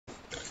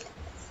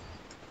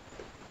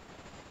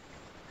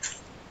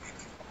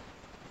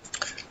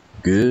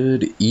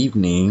Good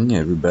evening,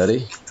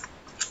 everybody.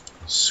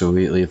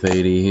 Sweet Leaf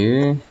 80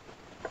 here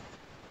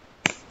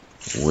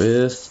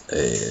with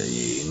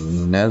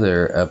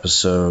another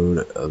episode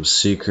of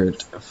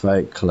Secret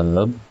Fight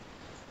Club.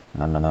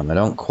 I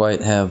don't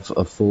quite have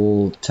a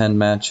full 10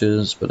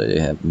 matches, but I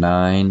have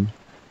 9.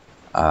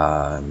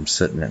 I'm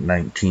sitting at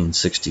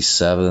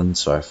 1967,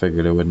 so I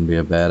figured it wouldn't be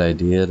a bad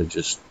idea to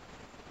just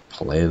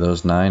play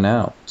those 9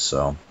 out.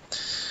 So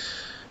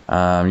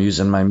I'm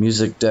using my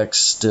music deck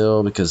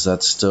still because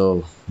that's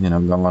still,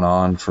 going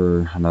on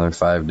for another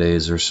 5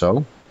 days or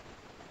so.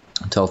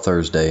 Until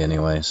Thursday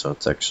anyway, so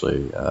it's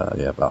actually,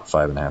 about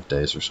 5.5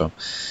 days or so.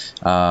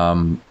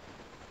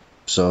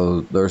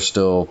 So they're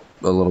still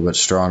a little bit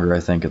stronger, I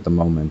think, at the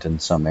moment in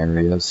some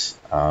areas.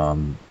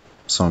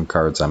 Some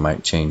cards I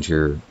might change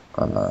here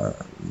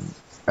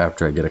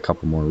after I get a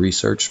couple more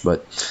research,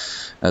 but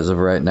as of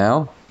right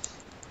now,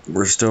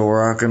 we're still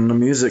rocking the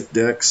music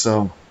deck,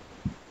 so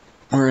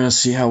we're going to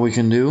see how we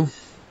can do.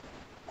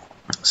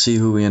 See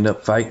who we end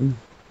up fighting.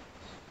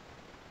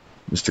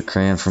 Mr.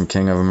 Cran from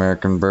King of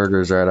American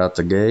Burgers right out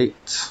the gate.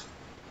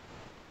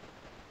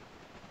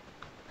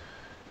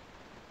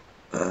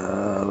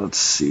 Let's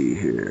see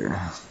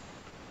here.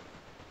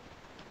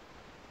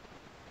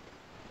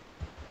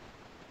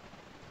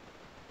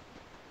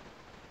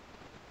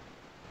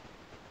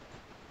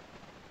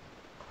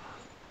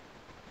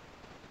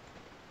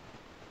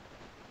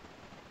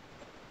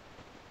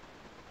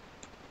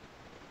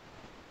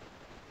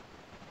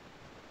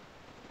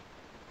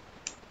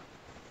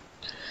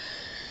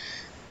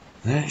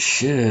 That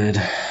should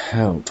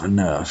help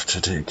enough to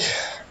take,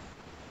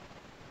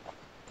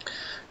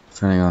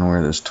 depending on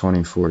where this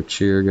 24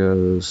 cheer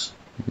goes.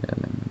 Yeah,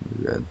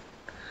 we're good.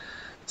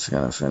 It's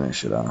gonna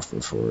finish it off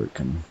before it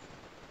can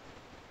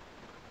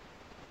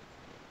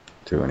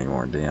do any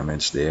more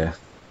damage there.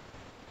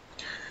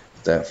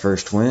 That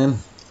first win.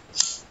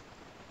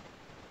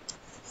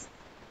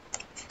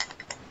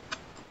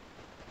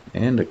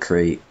 And a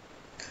crate.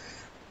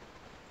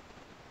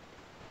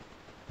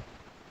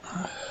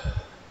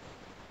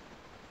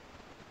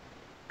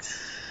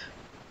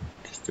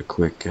 Just a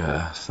quick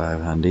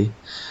 500.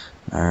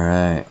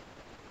 Alright.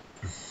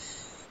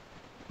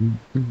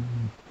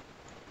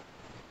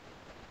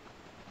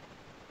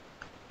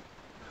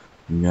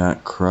 We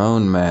got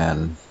Crone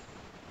Man.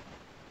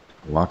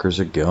 Walker's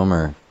a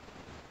Gilmer.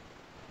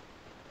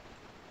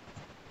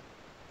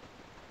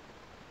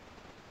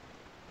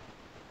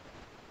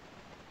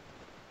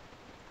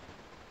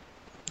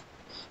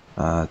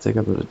 I think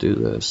I'm gonna do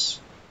this.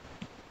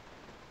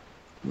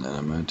 And then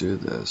I'm gonna do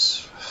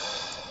this.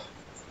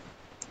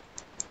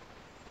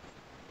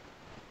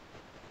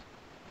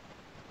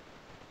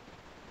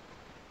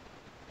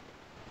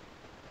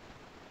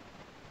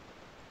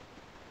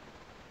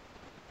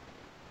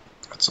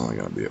 It's only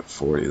gonna be at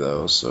 40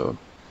 though, so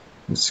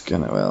it's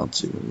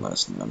it's even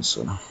less now,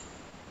 so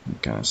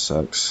it kinda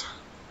sucks.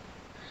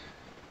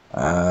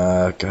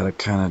 Gotta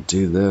kinda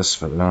do this,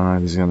 but I don't know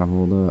if he's gonna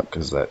hold up,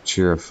 because that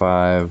cheer of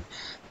 5,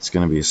 it's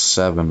gonna be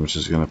 7, which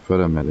is gonna put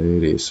him at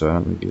 80, so I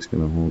don't think he's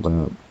gonna hold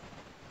up.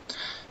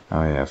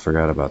 Oh yeah, I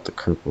forgot about the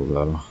cripple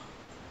though.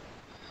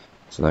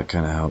 So that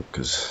kinda helped,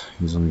 because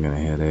he's only gonna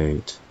hit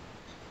 8.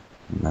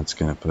 And that's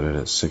gonna put it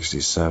at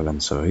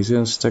 67, so he's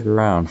gonna stick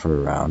around for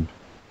a round.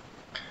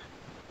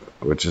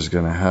 Which is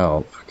going to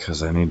help,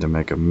 because I need to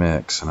make a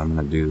mix, and I'm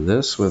going to do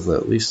this with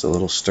at least a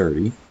little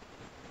sturdy.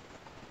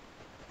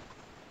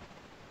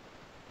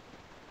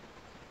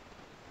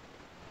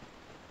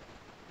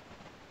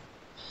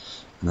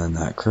 And then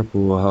that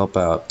cripple will help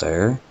out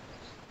there.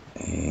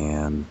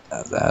 And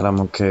that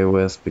I'm okay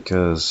with,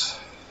 because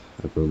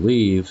I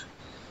believe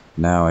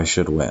now I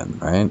should win,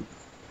 right?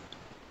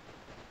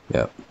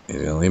 Yep, you're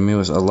going to leave me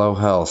with a low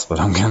health,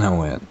 but I'm going to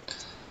win.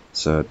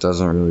 So it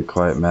doesn't really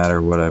quite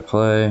matter what I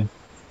play.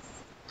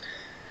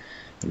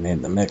 I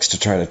made the mix to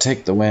try to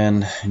take the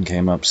win and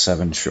came up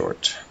 7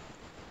 short.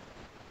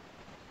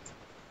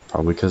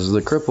 Probably because of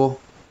the cripple.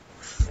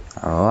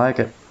 I like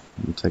it.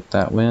 I'll take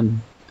that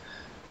win.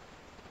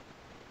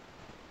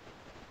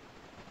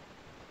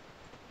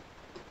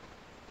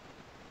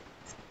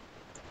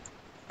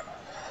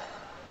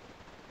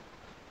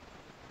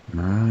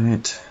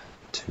 Alright,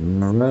 2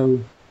 in a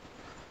row.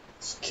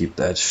 Let's keep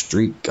that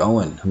streak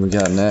going. Who we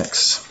got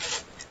next?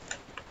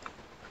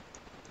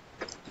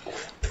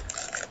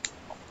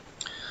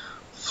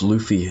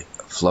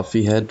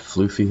 Fluffy Head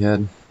from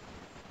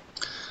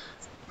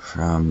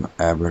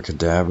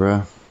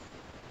Abracadabra.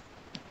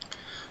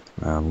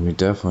 We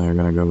definitely are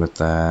going to go with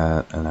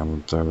that, and then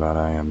we'll throw out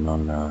I Am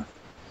Mona,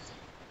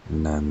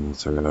 and then we'll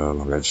throw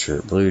red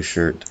shirt, blue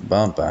shirt to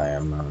bump I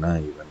Am Mona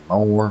even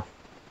more.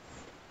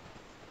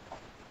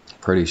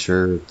 Pretty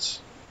sure it's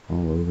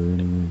all over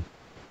anyway.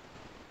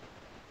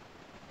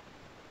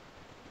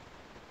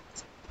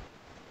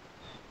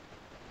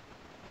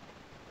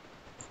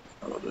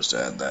 I'll just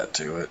add that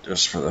to it,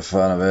 just for the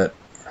fun of it.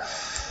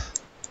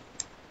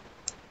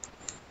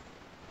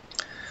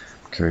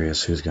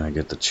 Curious who's going to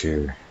get the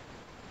cheer.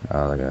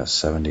 Oh, they got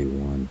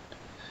 71.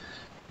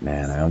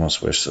 Man, I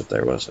almost wish that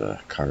there was a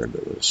card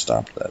that would have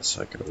stopped that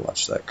so I could have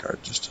watched that card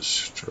just to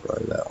destroy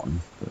that one.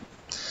 But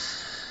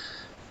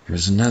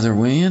here's another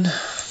win.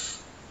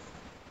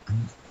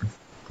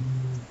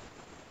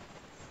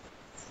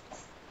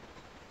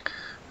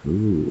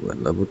 Ooh, a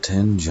level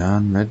 10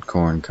 John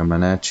Redcorn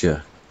coming at you.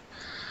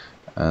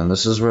 And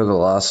this is where the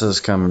losses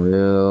come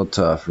real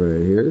tough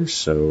right here.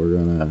 So we're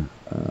going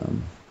to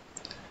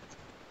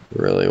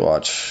really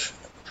watch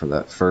for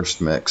that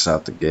first mix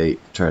out the gate.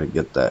 Try to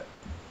get that.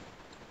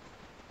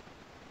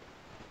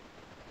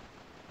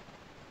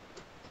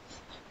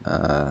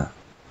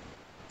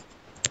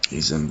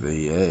 He's in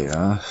VA,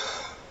 huh?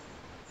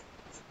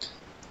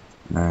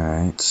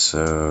 Alright,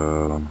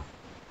 so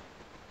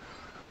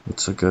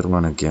what's a good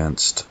one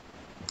against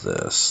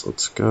this?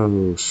 Let's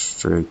go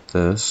straight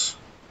this.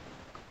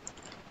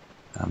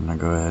 I'm going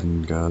to go ahead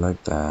and go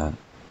like that. And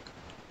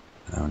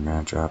then I'm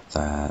going to drop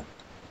that.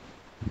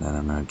 And then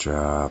I'm going to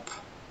drop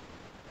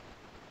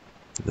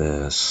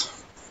this.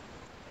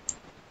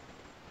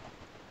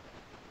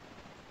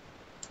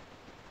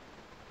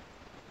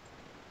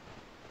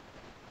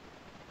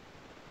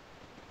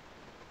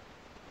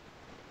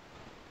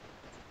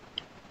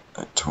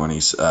 At 20,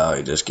 oh,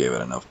 he just gave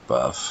it enough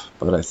buff.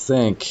 But I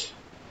think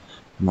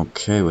I'm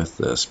okay with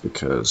this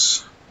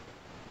because,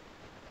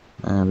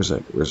 where's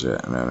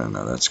that?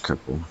 No, that's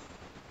cripple.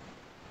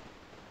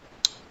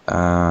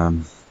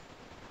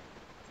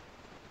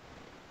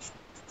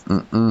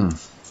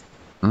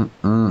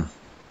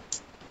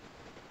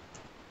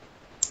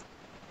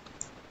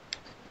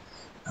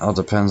 All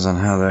depends on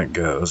how that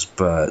goes,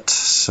 but,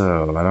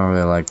 so, I don't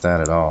really like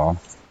that at all.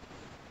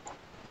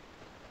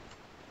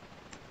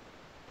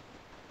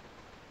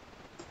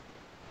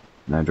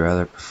 And I'd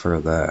rather prefer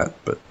that,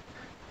 but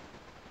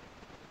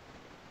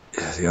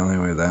yeah, the only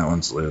way that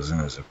one's losing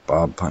is if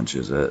Bob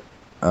punches it.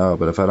 Oh,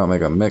 but if I don't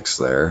make a mix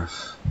there,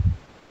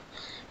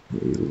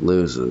 he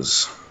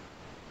loses.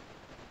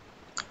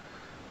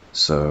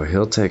 So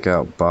he'll take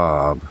out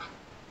Bob.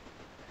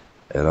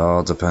 It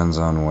all depends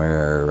on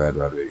where Red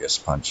Rodriguez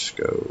punch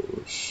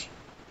goes.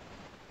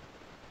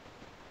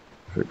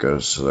 If it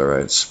goes to the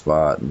right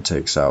spot and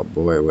takes out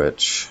Boy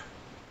Witch.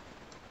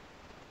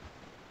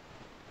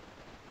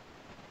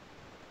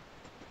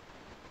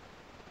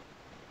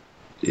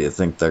 Do you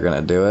think they're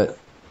gonna do it?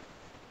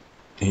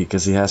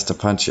 Because he has to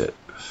punch it.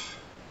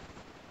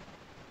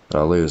 But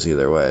I'll lose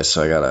either way,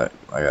 so I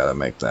gotta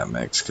make that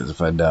mix. Because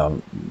if I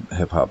don't,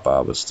 Hip Hop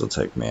Bob would still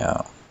take me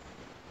out.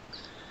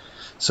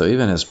 So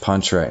even his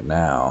punch right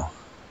now,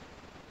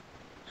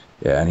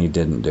 yeah, and he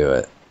didn't do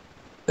it.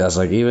 I was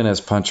like, even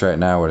his punch right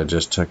now would have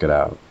just took it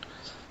out.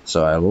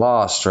 So I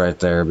lost right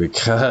there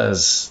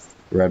because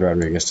Red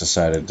Rodriguez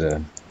decided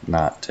to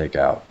not take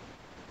out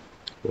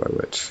Boy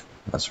Witch.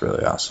 That's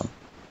really awesome.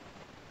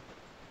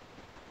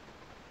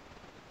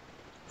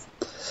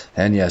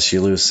 And yes,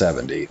 you lose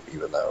 70,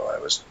 even though I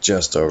was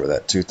just over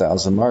that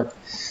 2,000 mark.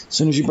 As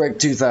soon as you break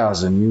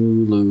 2,000,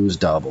 you lose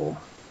double.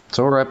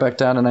 So we're right back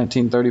down to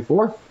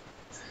 1934.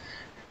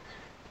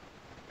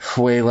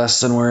 Way less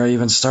than where I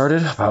even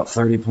started, about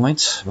 30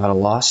 points, about a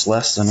loss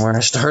less than where I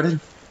started.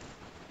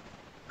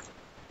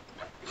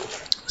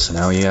 So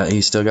now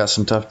he's still got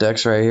some tough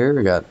decks right here.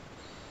 We got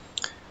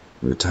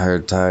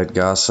Retired Tide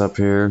Goss up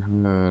here.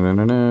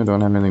 No,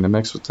 don't have anything to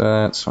mix with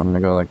that, so I'm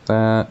going to go like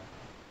that.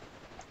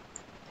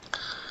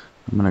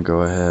 I'm going to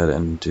go ahead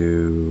and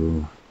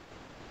do...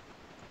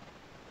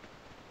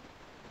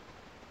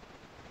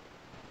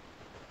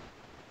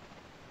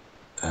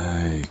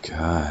 Hey,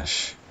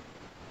 gosh.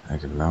 I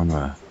think I'm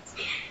going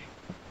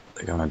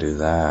to do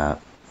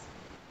that.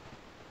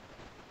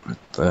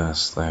 With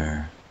this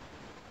there.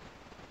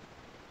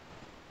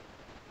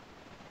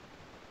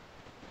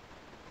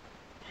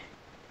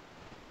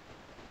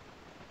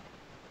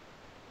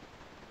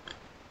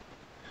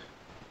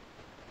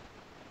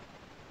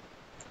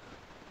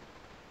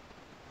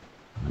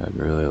 What I'd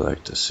really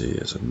like to see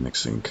is a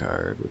mixing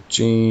card with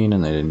Gene,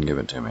 and they didn't give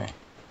it to me.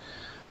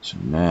 So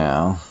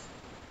now,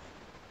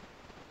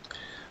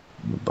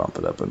 I'm going to bump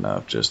it up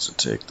enough just to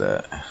take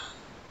that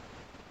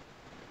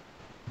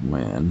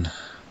win.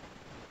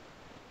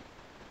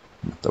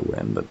 Not the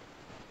win, but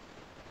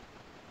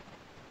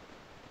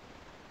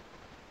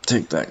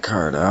take that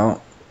card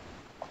out.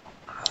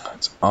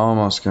 It's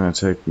almost going to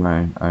take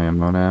my I Am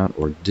One out,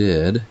 or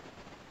did.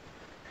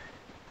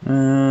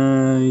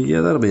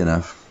 Yeah, that'll be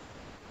enough.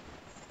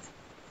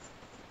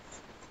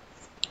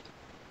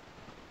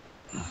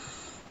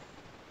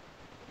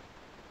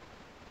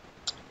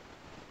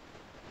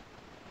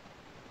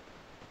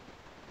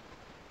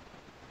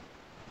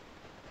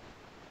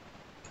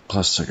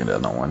 Plus, took it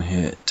down on one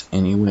hit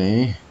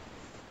anyway.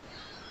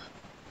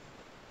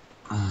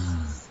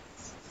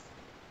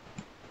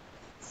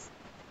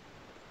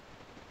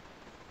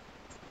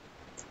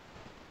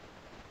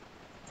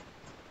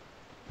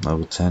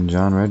 Level 10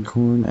 John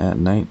Redcorn at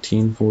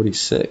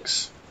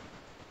 1946.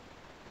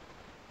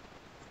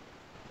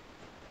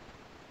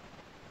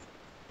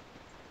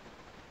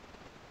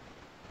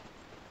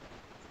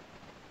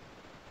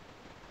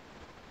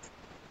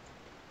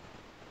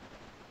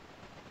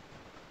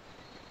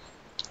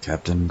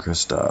 Captain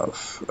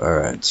Kristoff.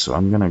 Alright, so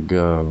I'm gonna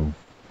go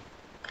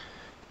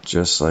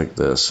just like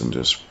this and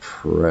just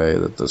pray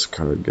that this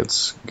card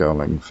gets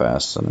going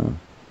fast enough.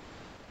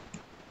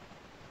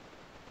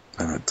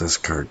 And that this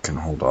card can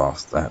hold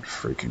off that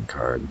freaking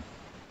card.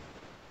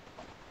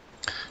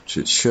 Which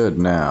it should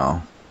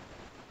now.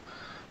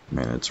 I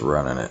mean, it's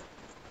running it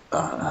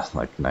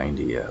like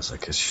 90, yeah, it's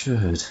like it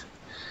should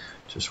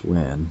just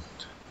win.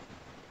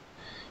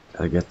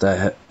 Gotta get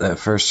that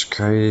first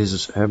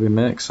crazy heavy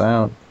mix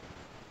out.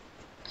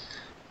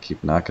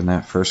 Keep knocking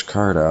that first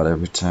card out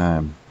every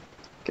time.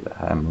 Get a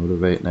high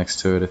motivate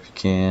next to it if you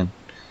can.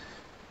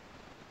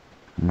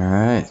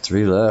 Alright,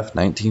 3 left,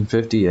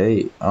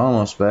 1958.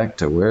 Almost back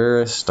to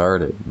where I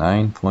started,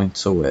 9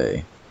 points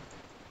away.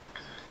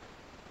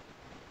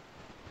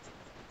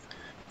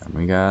 And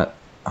we got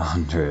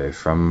Andre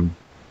from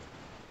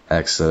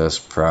Exodus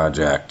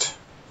Project.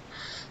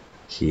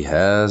 He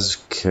has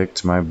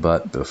kicked my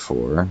butt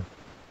before.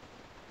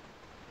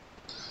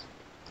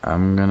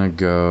 I'm gonna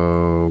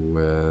go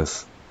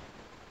with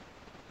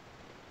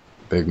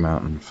Big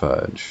Mountain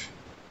Fudge.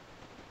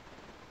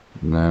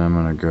 And then I'm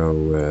gonna go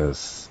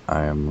with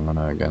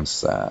Iamona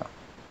against that.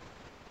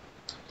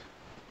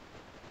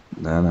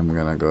 Then I'm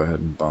gonna go ahead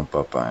and bump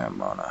up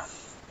Iamona.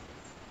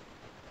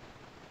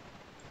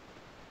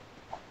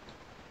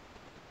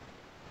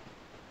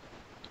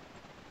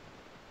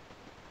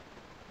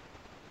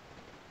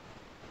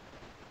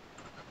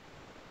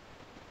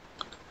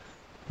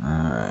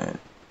 Alright.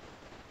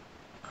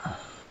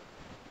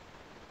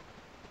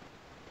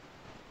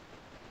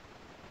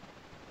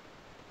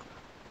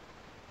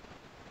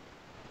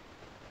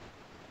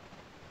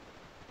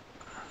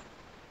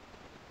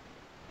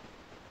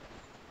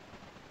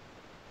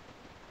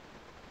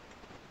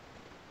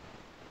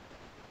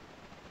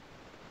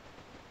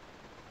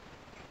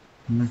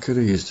 I could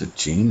have used a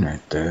gene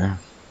right there.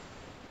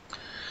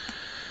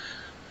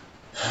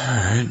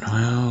 Alright,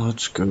 well,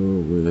 let's go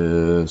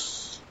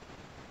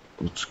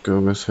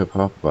with Hip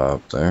Hop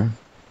Bob there.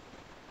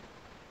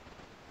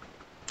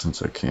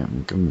 Since I can't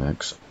make a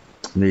mix.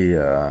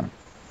 The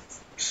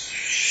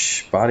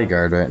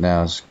bodyguard right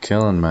now is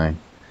killing my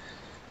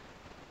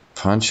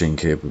punching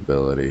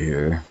capability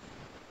here.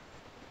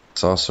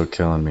 It's also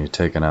killing me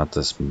taking out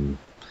this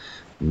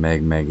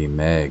Meg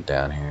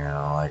down here. I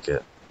don't like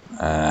it.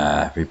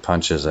 If he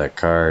punches that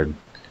card,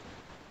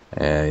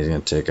 yeah, he's gonna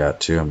take out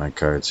 2 of my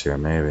cards here,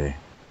 maybe.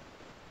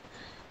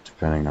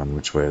 Depending on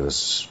which way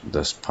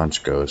this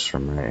punch goes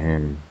from right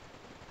here.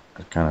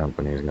 I kind of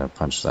hoping he's gonna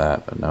punch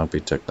that, but nope, he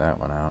took that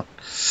one out.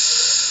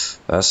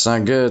 That's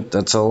not good.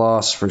 That's a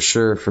loss for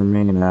sure for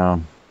me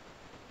now.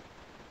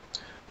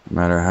 No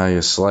matter how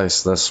you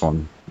slice this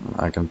one,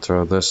 I can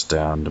throw this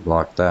down to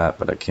block that,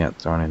 but I can't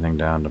throw anything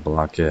down to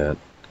block it.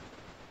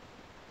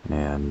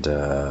 And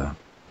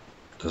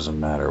doesn't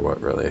matter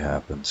what really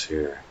happens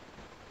here,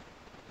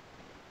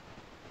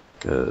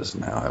 because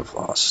now I've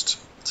lost.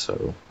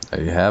 So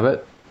there you have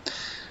it.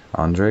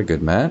 Andre,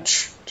 good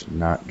match. Did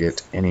not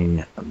get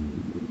any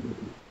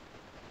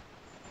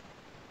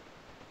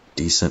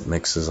decent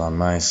mixes on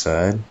my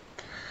side.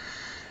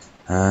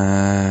 We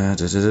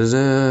got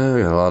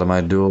a lot of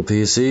my dual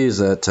PCs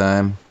that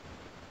time.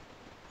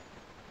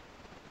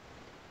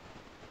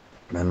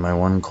 And my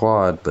 1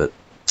 quad, but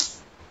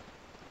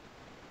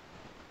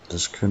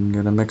just couldn't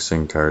get a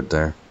mixing card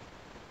there.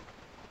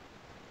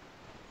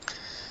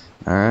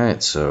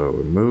 Alright, so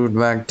we moved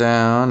back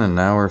down, and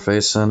now we're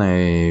facing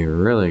a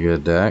really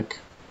good deck.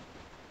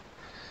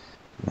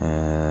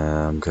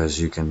 Because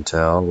you can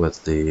tell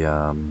with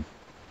the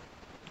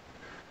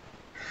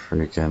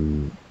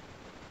freaking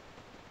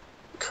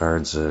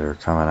cards that are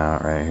coming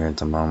out right here at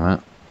the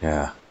moment.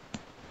 Yeah.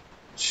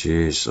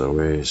 Jeez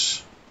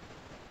Louise.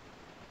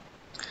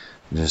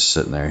 Just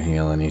sitting there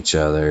healing each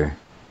other.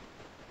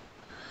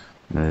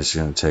 I'm just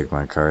gonna take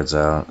my cards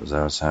out. Is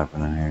that what's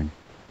happening here?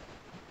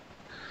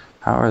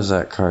 How is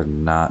that card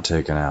not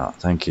taken out?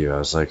 Thank you. I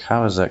was like,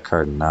 how is that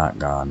card not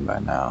gone by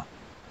now?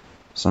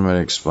 Somebody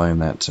explain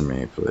that to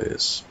me,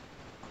 please.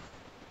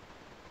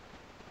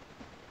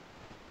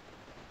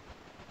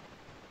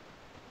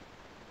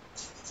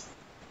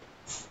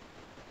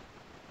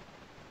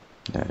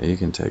 Yeah, you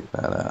can take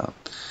that out.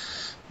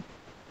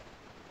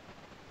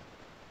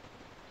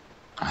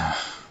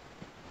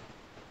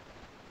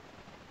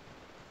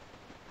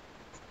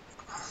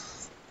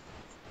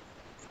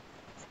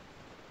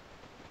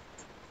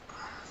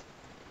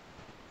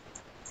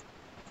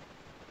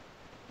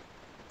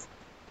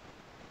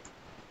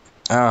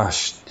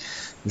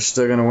 You're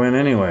still going to win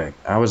anyway.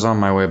 I was on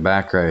my way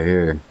back right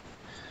here,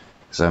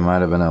 because I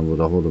might have been able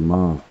to hold him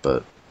off,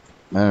 but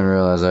I didn't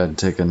realize I had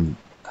taken...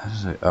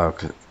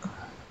 okay.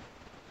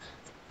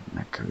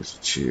 That goes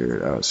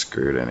cheered. I was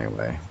screwed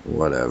anyway.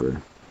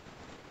 Whatever.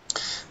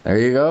 There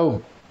you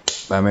go.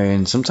 I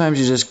mean, sometimes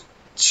you just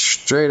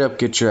straight up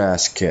get your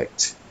ass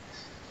kicked.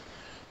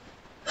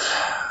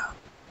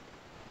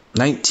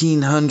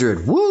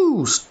 1900.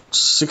 Woo!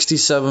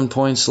 67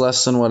 points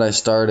less than what I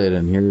started,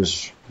 and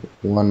here's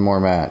one more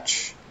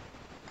match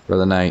for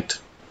the night.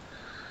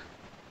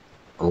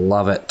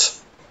 Love it.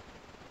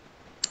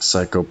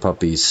 Psycho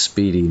Puppy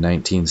Speedy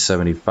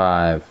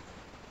 1975.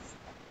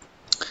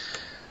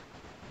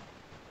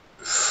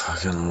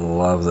 Fucking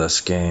love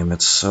this game.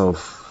 It's so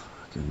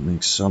fucking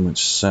makes so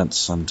much sense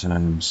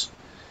sometimes.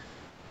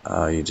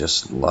 You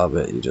just love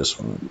it. You just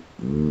want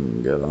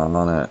to get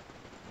on it.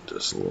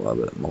 Just love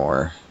it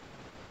more.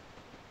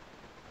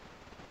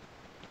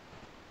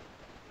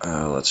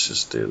 Let's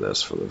just do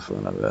this for the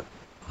fun of it.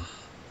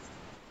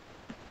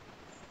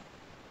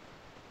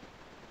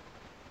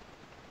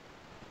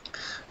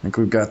 I think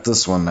we've got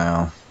this one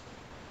now.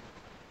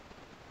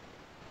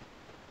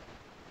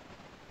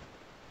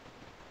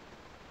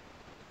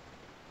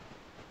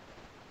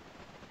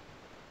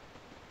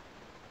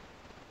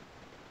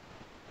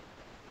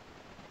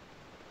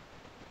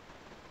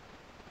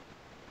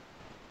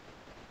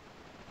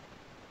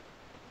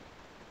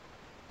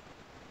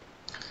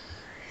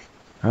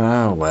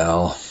 Oh,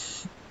 well.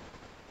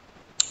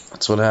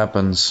 That's what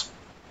happens.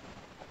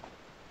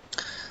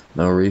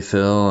 No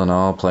refill, and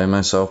I'll play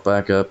myself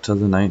back up to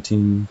the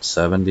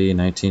 1970,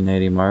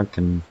 1980 mark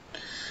and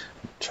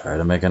try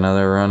to make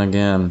another run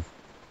again.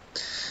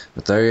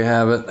 But there you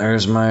have it.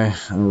 There's my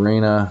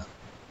arena.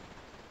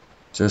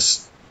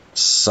 Just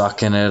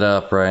sucking it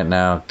up right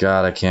now.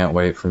 God, I can't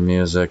wait for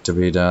music to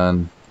be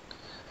done.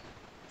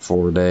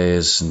 4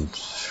 days, and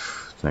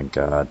thank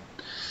God.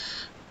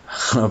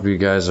 Hope you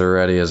guys are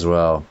ready as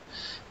well.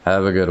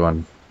 Have a good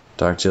one.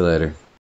 Talk to you later.